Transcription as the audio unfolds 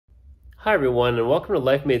Hi everyone, and welcome to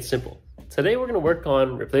Life Made Simple. Today we're going to work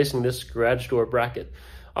on replacing this garage door bracket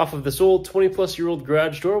off of this old 20-plus-year-old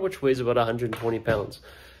garage door, which weighs about 120 pounds.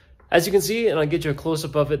 As you can see, and I'll get you a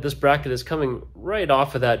close-up of it, this bracket is coming right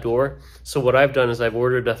off of that door. So what I've done is I've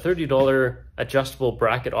ordered a $30 adjustable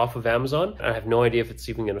bracket off of Amazon. I have no idea if it's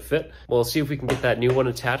even going to fit. We'll see if we can get that new one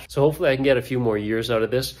attached. So hopefully I can get a few more years out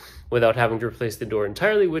of this without having to replace the door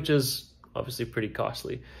entirely, which is obviously pretty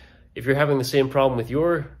costly. If you're having the same problem with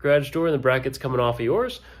your garage door and the brackets coming off of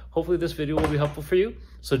yours, hopefully this video will be helpful for you.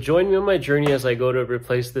 So join me on my journey as I go to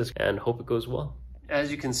replace this and hope it goes well.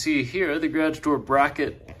 As you can see here, the garage door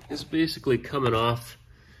bracket is basically coming off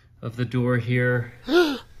of the door here.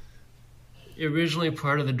 Originally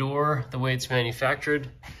part of the door, the way it's manufactured,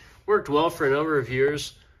 worked well for a number of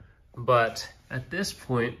years, but at this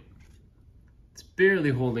point, it's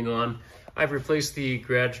barely holding on. I've replaced the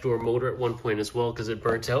garage door motor at one point as well because it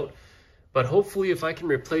burnt out. But hopefully if I can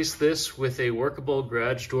replace this with a workable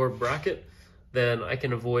garage door bracket, then I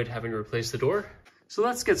can avoid having to replace the door. So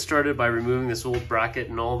let's get started by removing this old bracket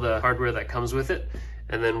and all the hardware that comes with it,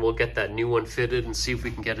 and then we'll get that new one fitted and see if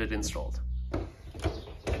we can get it installed.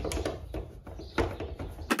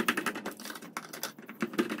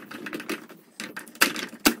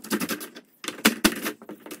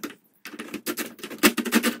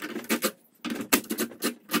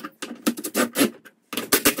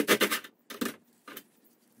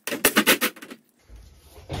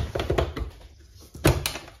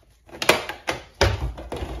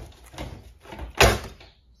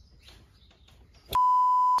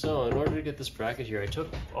 So in order to get this bracket here, I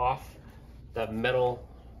took off that metal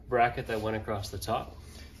bracket that went across the top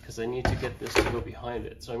because I need to get this to go behind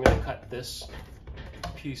it. So I'm going to cut this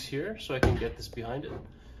piece here so I can get this behind it.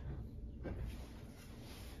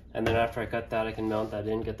 And then after I cut that, I can mount that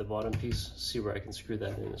in, get the bottom piece, see where I can screw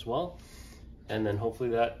that in as well. And then hopefully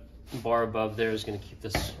that bar above there is going to keep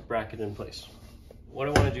this bracket in place. What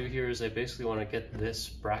I want to do here is I basically want to get this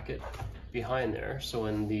bracket behind there, so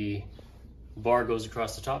when the bar goes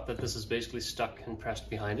across the top, that this is basically stuck and pressed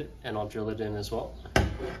behind it, and I'll drill it in as well.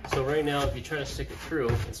 So right now, if you try to stick it through,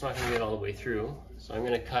 it's not going to get all the way through. So I'm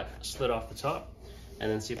going to cut a slit off the top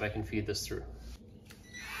and then see if I can feed this through.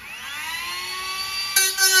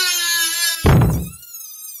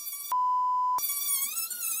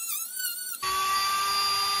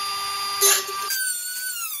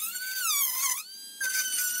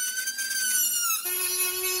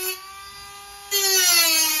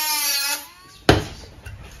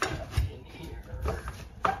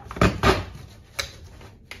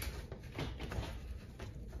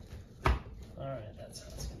 That's how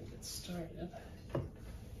it's going to get started.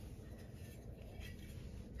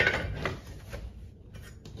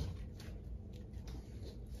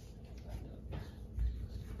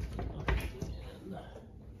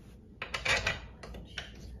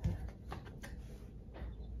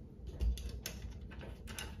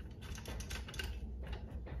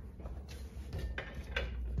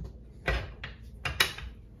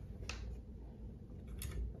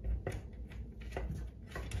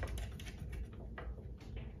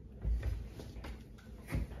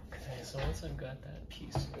 So once I've got that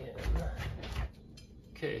piece in,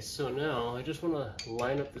 okay, so now I just want to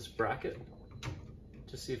line up this bracket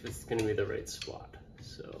to see if it's going to be the right spot.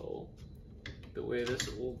 So the way this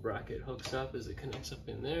old bracket hooks up is it connects up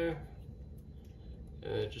in there,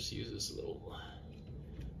 and it just uses a little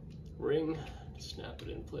ring to snap it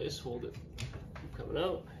in place, hold it from coming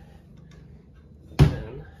out. And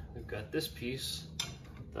then we've got this piece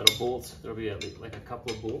that'll bolt. There'll be like a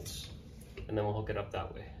couple of bolts, and then we'll hook it up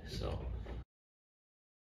that way. So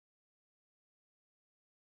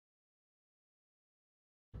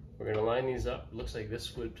we're going to line these up. It looks like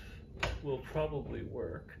this will probably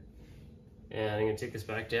work. And I'm going to take this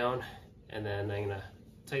back down, and then I'm going to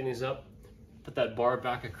tighten these up, put that bar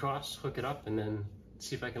back across, hook it up, and then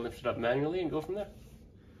see if I can lift it up manually and go from there.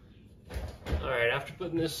 All right, after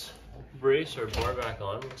putting this brace or bar back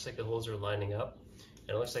on, looks like the holes are lining up,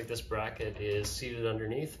 and it looks like this bracket is seated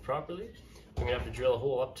underneath properly. I'm going to have to drill a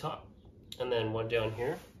hole up top and then one down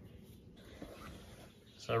here.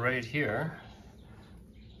 So right here,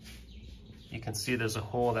 you can see there's a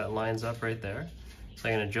hole that lines up right there. So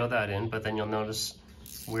I'm going to drill that in, but then you'll notice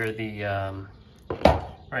where the,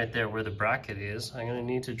 right there where the bracket is, I'm going to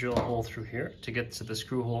need to drill a hole through here to get to the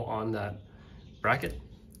screw hole on that bracket.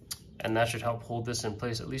 And that should help hold this in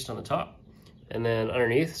place, at least on the top. And then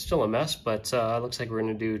underneath, still a mess, but looks like we're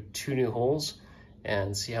going to do 2 new holes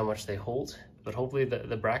and see how much they hold. But hopefully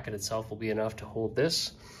the bracket itself will be enough to hold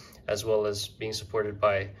this, as well as being supported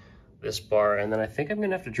by this bar. And then I think I'm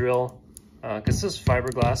gonna have to drill because this is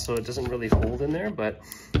fiberglass, so it doesn't really hold in there, but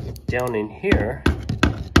down in here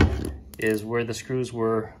is where the screws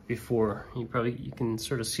were before. You can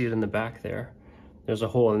sort of see it in the back there. There's a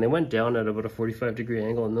hole, and they went down at about a 45-degree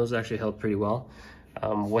angle, and those actually held pretty well.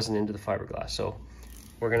 Wasn't into the fiberglass. So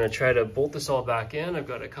we're gonna try to bolt this all back in. I've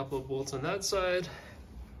got a couple of bolts on that side,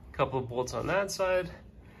 a couple of bolts on that side,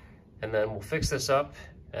 and then we'll fix this up,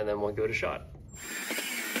 and then we'll go to shot.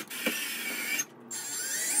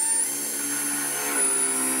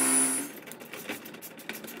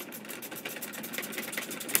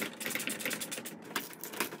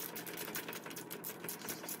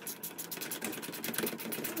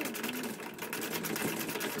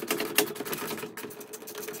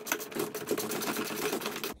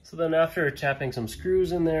 So then after tapping some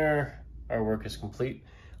screws in there, our work is complete.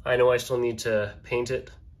 I know I still need to paint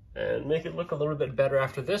it and make it look a little bit better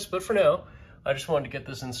after this, but for now, I just wanted to get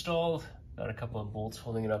this installed. Got a couple of bolts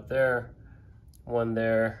holding it up there, one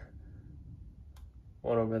there,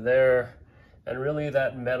 one over there, and really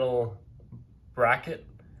that metal bracket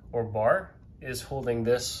or bar is holding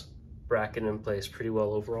this bracket in place pretty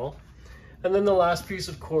well overall. And then the last piece,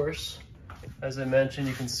 of course, as I mentioned,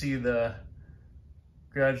 you can see the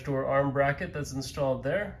garage door arm bracket that's installed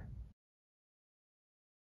there.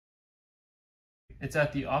 It's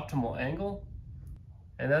at the optimal angle,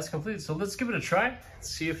 and that's complete. So let's give it a try,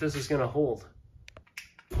 see if this is gonna hold.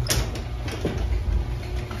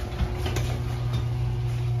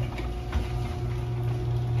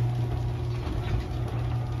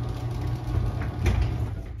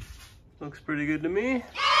 Looks pretty good to me.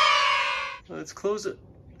 Let's close it.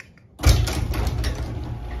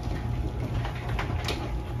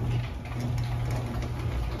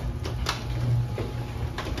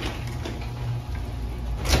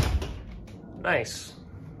 Nice.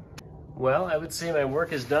 Well, I would say my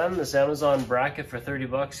work is done. This Amazon bracket for 30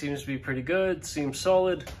 bucks seems to be pretty good, seems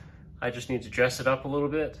solid. I just need to dress it up a little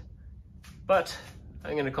bit. But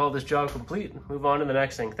I'm gonna call this job complete, move on to the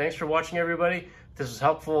next thing. Thanks for watching, everybody. If this was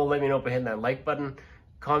helpful, let me know by hitting that like button.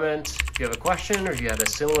 Comment if you have a question or if you had a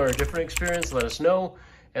similar or different experience, let us know.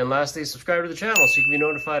 And lastly, subscribe to the channel so you can be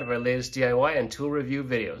notified of our latest DIY and tool review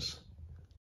videos.